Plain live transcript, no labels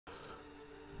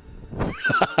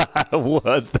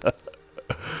What the?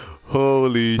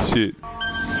 Holy shit.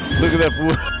 Look at that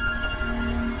fool.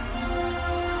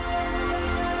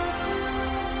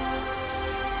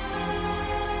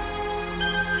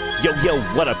 Yo,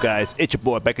 what up guys? It's your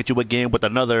boy back at you again with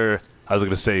another, I was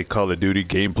gonna say Call of Duty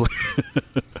gameplay.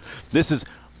 This is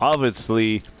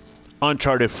obviously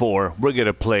Uncharted 4. We're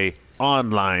gonna play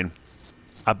online.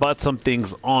 I bought some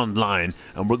things online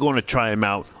and we're going to try them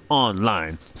out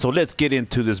online. So let's get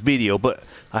into this video, but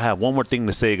I have one more thing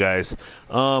to say, guys.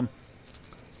 I'm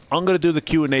gonna do the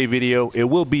Q&A video. It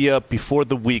will be up before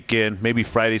the weekend, maybe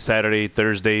Friday, Saturday,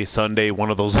 Thursday, Sunday, one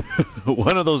of those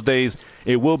one of those days.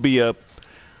 It will be up.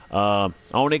 I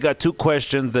only got 2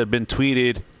 questions that have been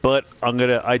tweeted, but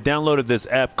I downloaded this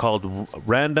app called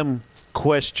Random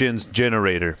Questions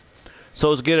Generator.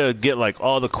 So it's gonna get like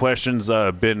all the questions that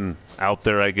have been out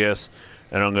there, I guess,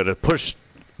 and I'm gonna push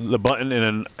the button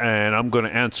and I'm gonna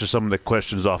answer some of the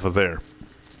questions off of there.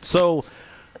 So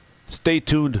stay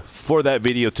tuned for that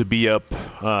video to be up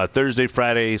Thursday,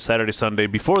 Friday, Saturday, Sunday,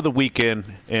 before the weekend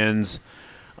ends.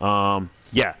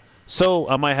 Yeah, so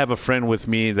I might have a friend with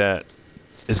me that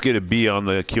is gonna be on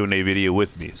the Q&A video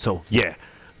with me. So yeah,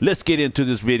 let's get into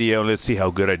this video. Let's see how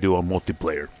good I do on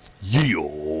multiplayer.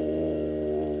 Yo.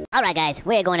 Alright guys,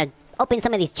 we're going to open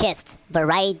some of these chests.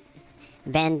 Vanity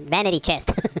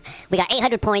chest. We got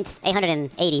 800 points,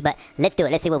 880, but let's do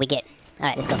it. Let's see what we get.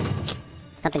 Alright, let's go.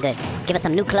 Something good. Give us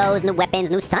some new clothes, new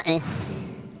weapons, new something.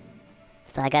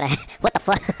 So I gotta... What the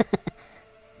fuck?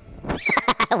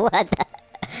 What the...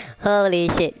 Holy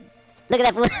shit. Look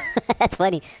at that fool. That's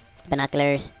funny.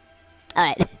 Binoculars.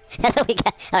 Alright, that's what we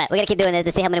got. Alright, we're gonna keep doing this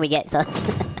to see how many we get, so...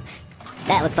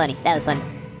 That was funny. That was funny.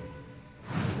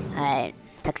 Alright.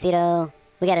 Tuxedo.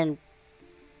 We got an...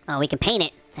 Oh, we can paint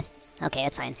it. Okay,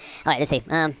 that's fine. Alright, let's see.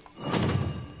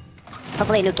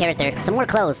 Hopefully a new character. Some more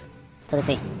clothes. So let's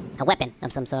see. A weapon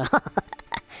of some sort.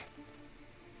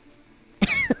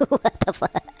 What the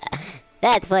fuck?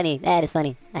 That's funny. That is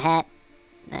funny. A hat.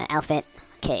 Outfit.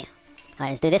 Okay. Alright,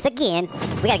 let's do this again.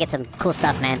 We gotta get some cool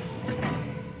stuff, man.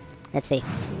 Let's see.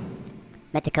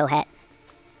 Mexico hat.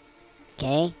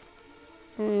 Okay.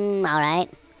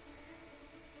 Alright.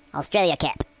 Australia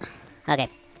cap. Okay.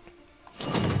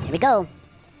 Here we go.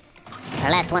 Our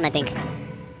last one, I think.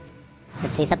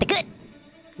 Let's see something good.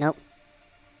 Nope.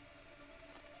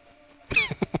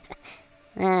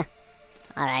 Alright.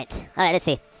 Alright, let's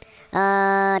see.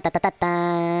 Alright,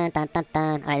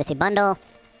 let's see. Bundle.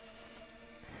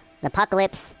 The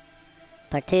Apocalypse.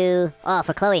 Part 2. Oh,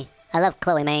 for Chloe. I love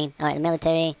Chloe, man. Alright, the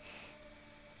military.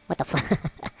 What the fuck?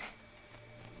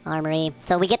 Armory.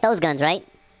 So we get those guns, right?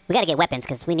 We gotta get weapons,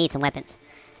 because we need some weapons.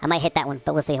 I might hit that one,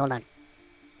 but we'll see. Hold on.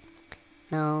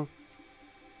 No.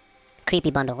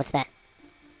 Creepy bundle. What's that?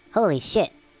 Holy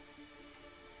shit.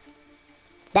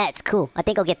 That's cool. I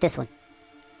think I'll get this one.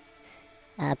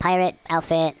 Pirate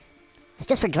outfit. It's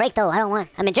just for Drake, though. I don't want...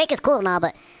 I mean, Drake is cool and all,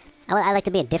 but I like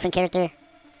to be a different character.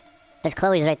 There's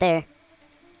Chloe's right there.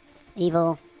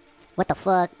 Evil. What the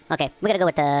fuck? Okay, we gotta go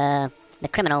with the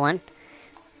criminal one.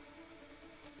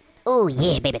 Oh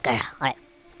yeah, baby girl. Alright.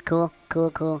 Cool.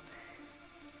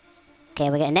 Okay,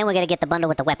 and then we're gonna get the bundle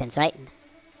with the weapons, right?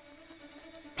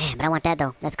 Man, but I want that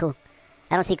though. That's cool.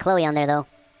 I don't see Chloe on there though.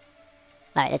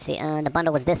 Alright, let's see. The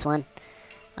bundle was this one.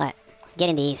 Alright,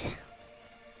 getting these.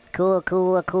 Cool.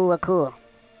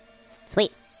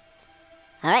 Sweet.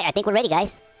 Alright, I think we're ready,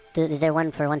 guys. Is there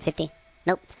one for 150?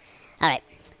 Nope. Alright,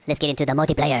 let's get into the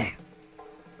multiplayer.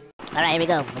 Alright, here we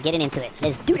go. We're getting into it.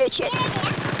 Let's do that shit.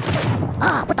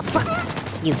 Oh, what the fuck?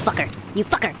 You fucker. You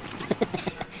fucker.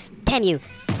 Damn you.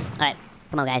 Alright,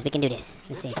 come on, guys. We can do this.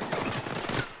 Let's see.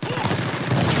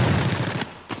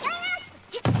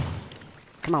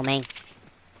 Come on, man.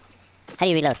 How do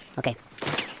you reload? Okay.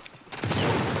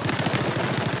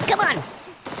 Come on!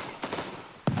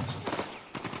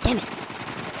 Damn it.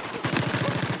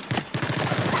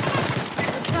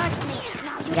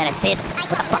 We got assist. What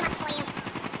the fuck?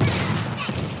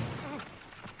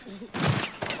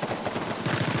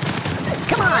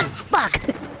 Come on! Fuck!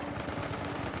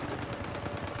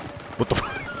 What the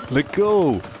fuck? Let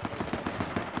go!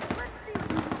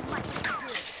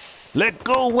 Let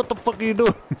go! What the fuck are you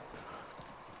doing?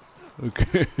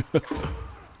 Okay.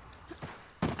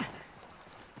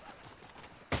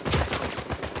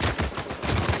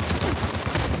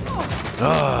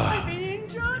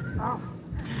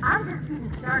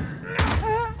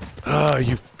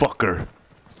 You fucker.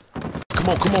 Come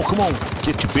on.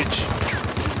 Get you, bitch.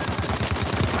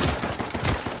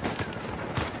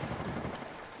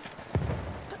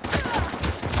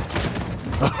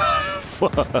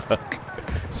 Fuck.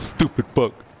 Stupid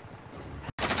fuck.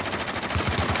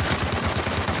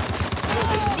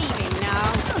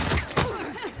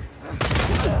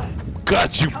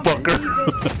 Got you, fucker.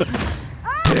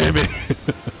 Damn it.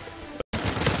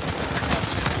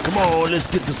 Come on, let's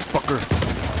get this fucker.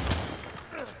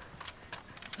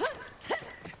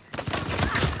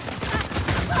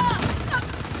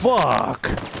 Fuck.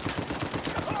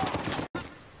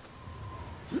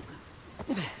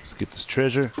 Let's get this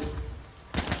treasure.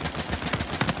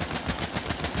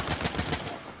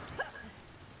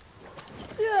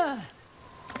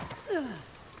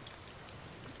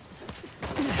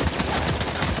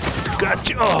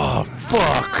 Gotcha! Oh,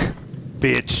 fuck!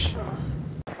 Bitch!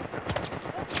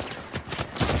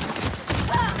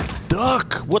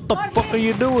 Duck! What the fuck are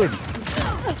you doing?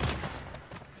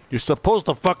 You're supposed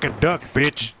to fucking duck,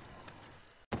 bitch!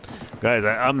 Guys,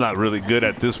 I'm not really good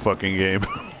at this fucking game.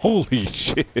 Holy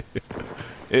shit!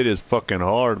 It is fucking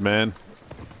hard, man.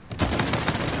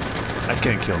 I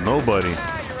can't kill nobody.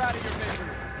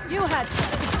 You had.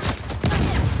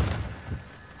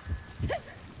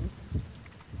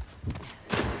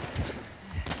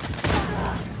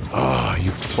 Oh,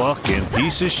 you fucking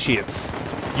piece of shits.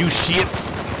 You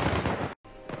shits.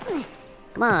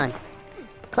 Come on.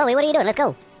 Chloe, what are you doing? Let's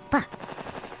go. Fuck.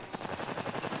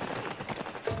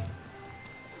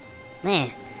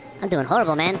 Man, I'm doing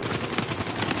horrible, man.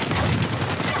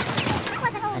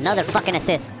 Another fucking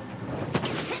assist.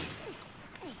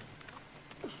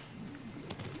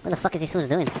 What the fuck is these fools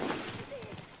doing?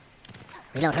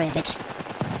 Reload, hurry up, bitch.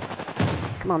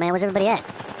 Come on, man, where's everybody at?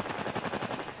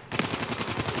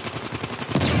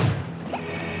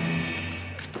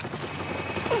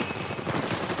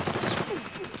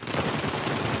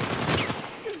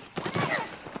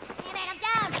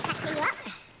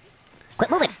 Quit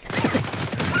moving!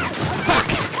 Fuck!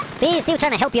 Please, still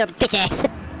trying to help your bitch ass.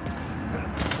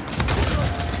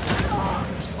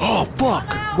 Oh,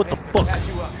 fuck! What the fuck?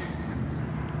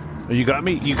 Oh, you got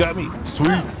me? You got me? Sweet!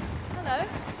 Hello.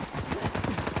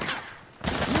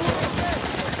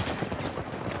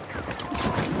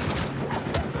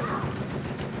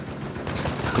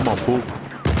 Come on, fool.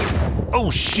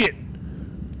 Oh, shit!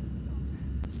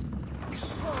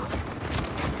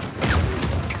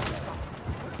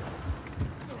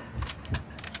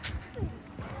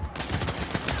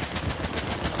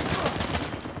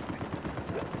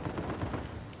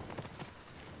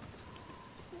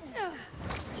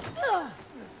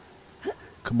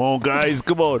 Come on, guys,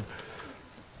 come on.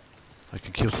 I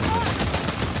can kill somebody.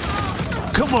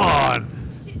 Come on!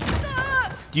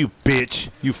 You bitch.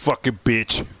 You fucking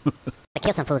bitch. I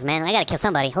kill some fools, man. I gotta kill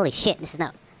somebody. Holy shit, this is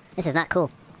not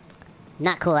cool.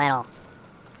 Not cool at all.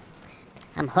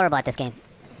 I'm horrible at this game.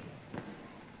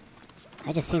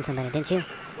 I just seen somebody, didn't you?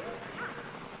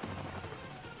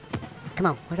 Come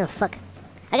on, what the fuck?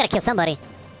 I gotta kill somebody.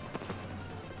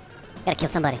 Gotta kill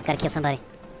somebody. Gotta kill somebody.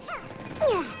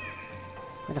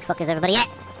 Where the fuck is everybody at?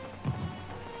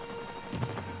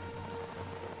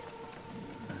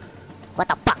 What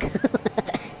the fuck?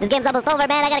 This game's almost over,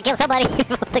 man. I gotta kill somebody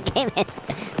before the game ends.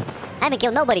 I haven't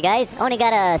killed nobody, guys. Only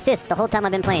got an assist the whole time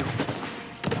I've been playing.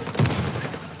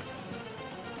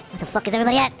 Where the fuck is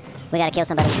everybody at? We gotta kill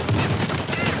somebody.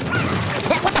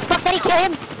 What the fuck? Did he kill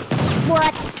him?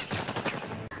 What?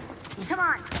 Come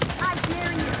on. I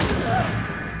dare you.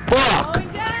 Fuck! Going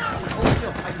down.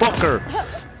 Fucker!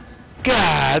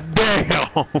 God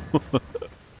damn!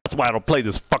 That's why I don't play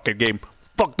this fucking game.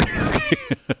 Fuck this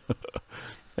game.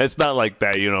 It's not like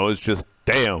that, you know. It's just,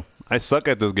 damn. I suck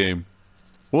at this game.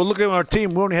 Well, look at our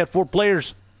team. We only had 4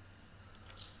 players.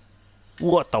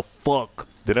 What the fuck?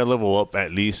 Did I level up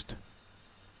at least?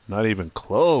 Not even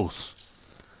close.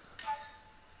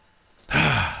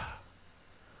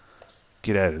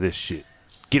 Get out of this shit.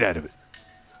 Get out of it.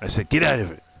 I said get out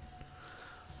of it.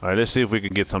 Alright, let's see if we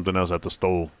can get something else at the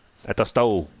stove. At the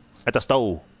stove. At the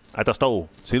stove. At the stove.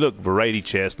 See, look, variety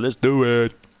chest. Let's do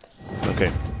it.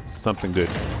 Okay, something good.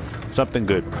 Something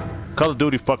good. Call of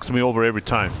Duty fucks me over every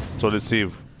time. So let's see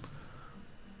if...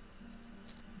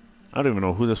 I don't even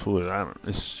know who this fool is. I don't...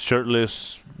 It's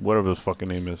shirtless, whatever his fucking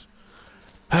name is.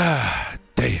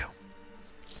 Damn.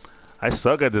 I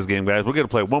suck at this game, guys. We're gonna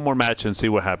play one more match and see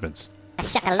what happens.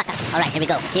 Shakalaka. Alright, here we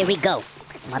go. Here we go.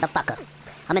 Motherfucker.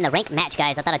 I'm in the rank match,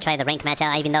 guys. I thought I'd try the rank match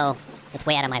out, even though it's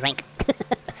way out of my rank.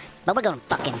 But we're gonna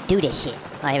fucking do this shit.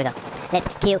 Alright, here we go. Let's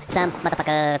kill some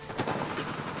motherfuckers.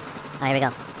 Alright, here we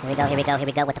go. Here we go, here we go, here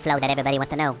we go with the flow that everybody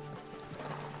wants to know.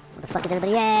 Where the fuck is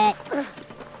everybody at?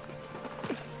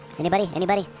 Anybody?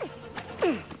 Anybody?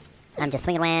 I'm just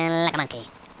swinging around like a monkey.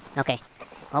 Okay.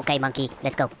 Okay, monkey.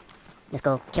 Let's go. Let's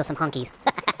go kill some honkies.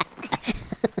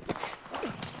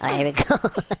 Alright, here we go.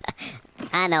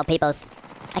 I know, peoples.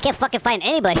 I can't fucking find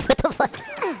anybody. What the fuck?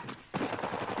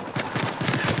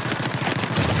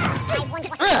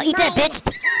 Ugh, eat that, bitch!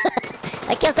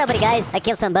 killed somebody, guys. I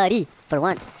killed somebody. For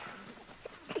once.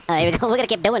 Alright, here we go. We're gonna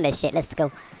keep doing this shit. Let's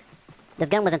go. This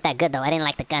gun wasn't that good, though. I didn't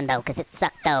like the gun, though, because it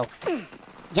sucked, though.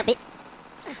 Jump it.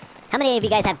 How many of you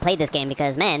guys have played this game?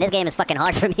 Because, man, this game is fucking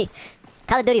hard for me.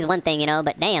 Call of Duty's one thing, you know,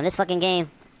 but damn, this fucking game.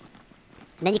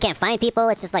 And then you can't find people.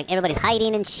 It's just like everybody's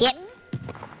hiding and shit.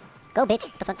 Go, bitch.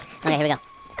 What the fuck? Okay, here we go.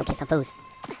 Let's go kill some foos.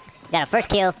 Got our first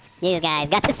kill. You guys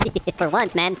got to see it for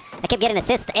once, man. I kept getting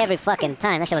assists every fucking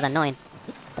time. That shit was annoying.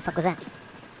 What the fuck was that?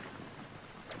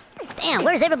 Damn,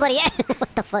 where's everybody at?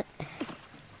 What the fuck?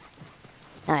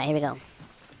 Alright, here we go.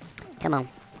 Come on.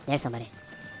 There's somebody.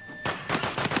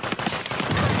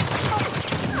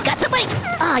 Got somebody!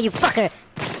 Oh, you fucker!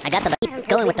 I got somebody. Keep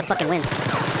going with the fucking wind.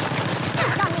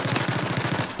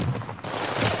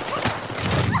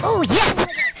 Oh, yes!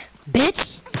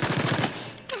 Bitch!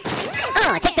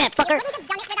 Oh, take that, fucker!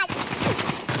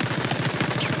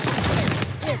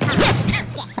 Yes!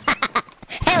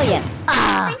 Hell yeah!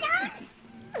 Ah!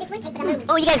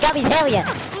 Oh, you guys got me, hell yeah!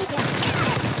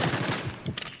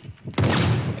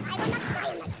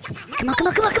 Come on, come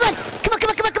on, come on, come on! Come on, come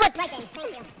on, come on, come on!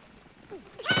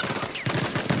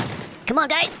 Come on,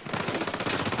 guys!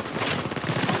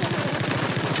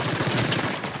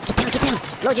 Get down!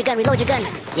 Load your gun, reload your gun!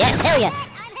 Yes, hell yeah!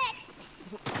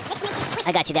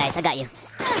 I got you guys, I got you.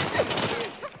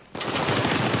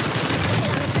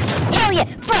 Hell yeah!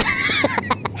 Fuck!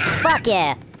 Fuck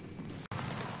yeah!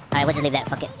 Alright, we'll just leave that,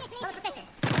 fuck it.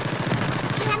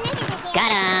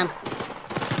 Got him!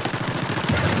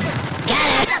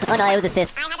 Got him! Oh no, it was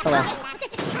assist. Oh well.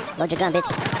 Load your gun,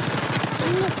 bitch.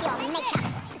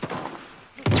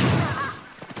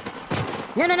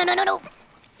 No, no, no, no, no, no!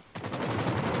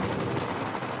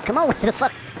 Come on, where the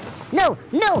fuck? No,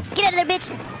 no! Get out of there, bitch!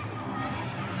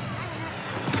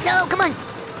 No, come on!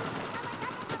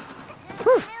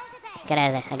 Whew. Get out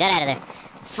of there. I got out of there.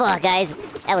 Fuck, guys.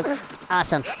 That was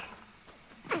awesome.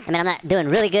 I mean, I'm not doing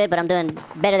really good, but I'm doing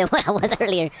better than what I was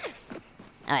earlier.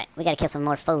 Alright, we gotta kill some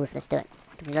more foes. Let's do it.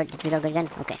 Reload the gun?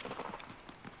 Okay.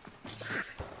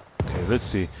 Okay, let's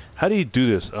see. How do you do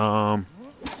this? No.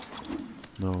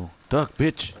 Duck,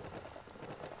 bitch.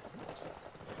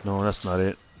 No, that's not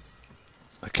it.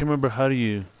 I can't remember how do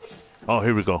you... Oh,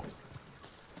 here we go.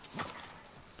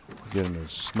 We're getting a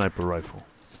sniper rifle.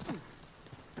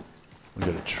 We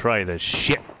gotta try that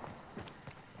shit.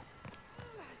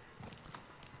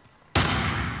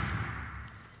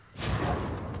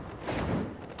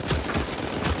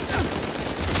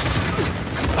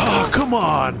 Oh, come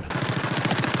on!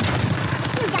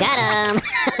 Got him!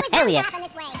 Hell yeah!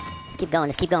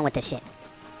 Let's keep going with this shit.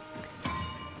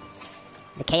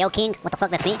 The KO King? What the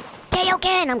fuck, that's me? KO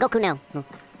King! I'm Goku now. Oh.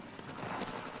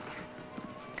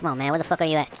 Come on, man, where the fuck are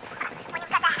you at?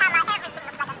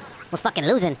 We're fucking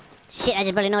losing. Shit, I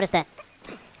just barely noticed that.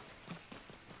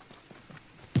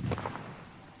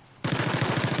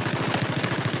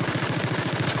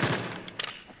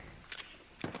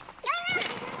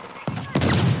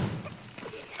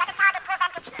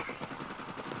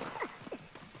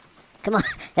 Come on.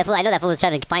 That fool, I know that fool was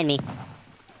trying to find me.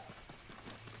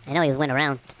 I know he went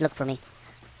around to look for me.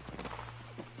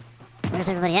 Where's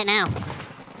everybody at now?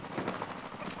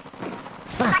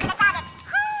 Fuck.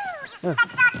 Ooh,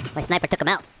 my sniper took him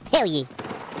out. Hell yeah.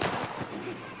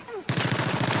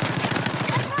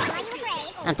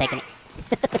 I'm taking it.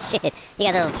 Shit. You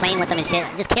guys are playing with them and shit.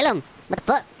 Just kill him. What the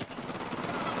fuck?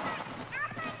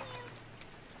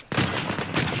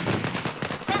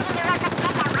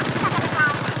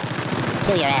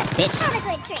 Kill your ass, bitch.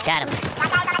 Got him.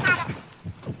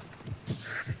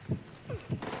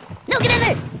 No, get in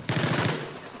there!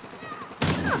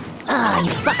 Oh,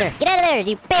 you fucker. Get out of there,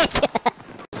 you bitch!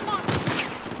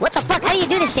 What the fuck? How do you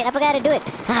do this shit? I forgot how to do it.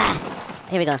 Ah.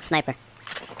 Here we go, sniper.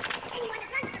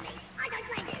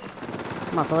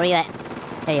 Come on, fool, where are you at?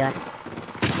 There you are.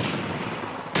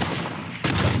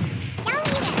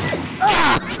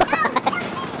 Oh!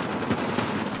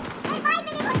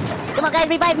 Come on, guys,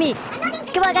 revive me!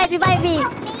 Come on, guys, revive me!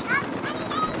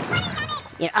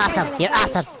 You're awesome, you're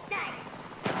awesome.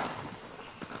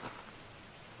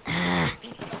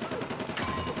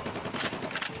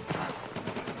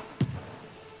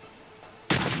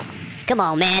 Come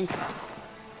on, man.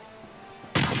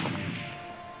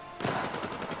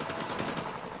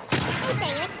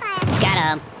 Got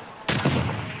him.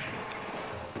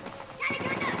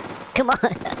 Come on.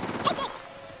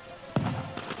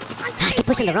 I keep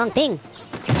pushing the wrong thing.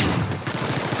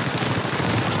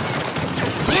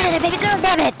 Get out of there, baby girl,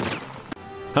 damn it!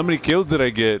 How many kills did I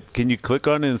get? Can you click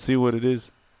on it and see what it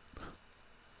is?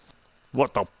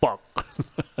 What the fuck?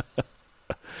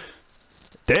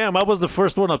 Damn, I was the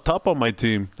first one up top on my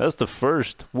team. That's the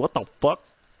first. What the fuck?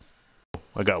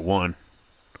 I got one.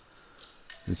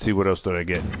 Let's see what else did I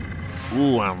get.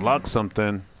 Ooh, I unlocked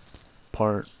something.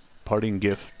 Parting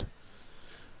gift.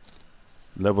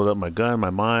 Leveled up my gun, my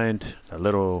mind, a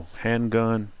little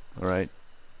handgun. Alright.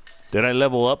 Did I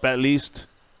level up at least?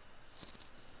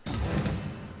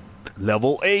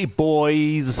 Level A,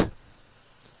 boys!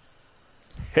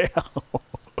 Hell!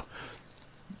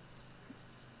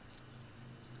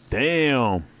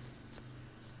 Damn!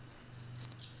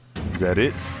 Is that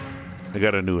it? I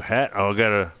got a new hat. Oh, I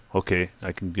got a... Okay,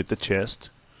 I can get the chest.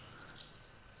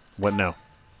 What now?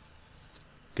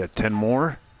 Got 10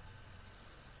 more.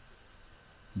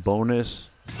 Bonus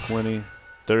 20,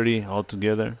 30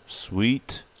 altogether.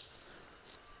 Sweet.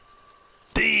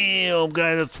 Damn,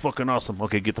 guys, that's fucking awesome.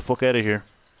 Okay, get the fuck out of here.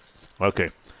 Okay,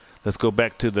 let's go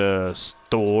back to the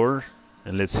store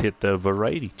and let's hit the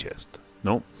variety chest.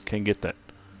 Nope, can't get that.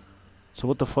 So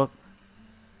what the fuck?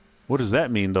 What does that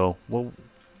mean, though? Well,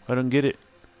 I don't get it.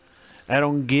 I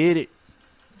don't get it.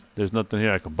 There's nothing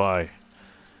here I can buy.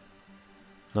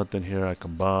 Nothing here I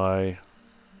can buy.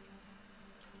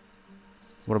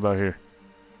 What about here?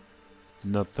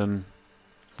 Nothing.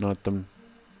 Nothing.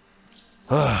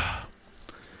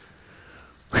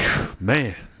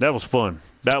 Man, that was fun.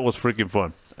 That was freaking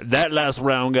fun. That last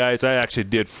round, guys, I actually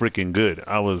did freaking good.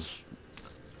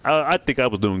 I think I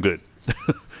was doing good.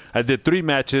 I did 3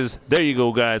 matches. There you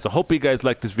go, guys. I hope you guys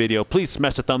liked this video. Please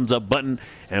smash the thumbs up button.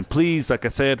 And please, like I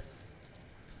said,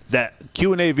 that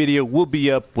Q&A video will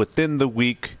be up within the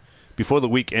week. Before the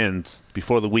week ends.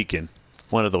 Before the weekend.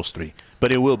 One of those 3.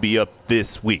 But it will be up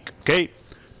this week. Okay?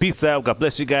 Peace out. God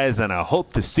bless you guys. And I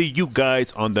hope to see you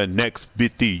guys on the next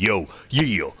video.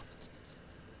 Yeah.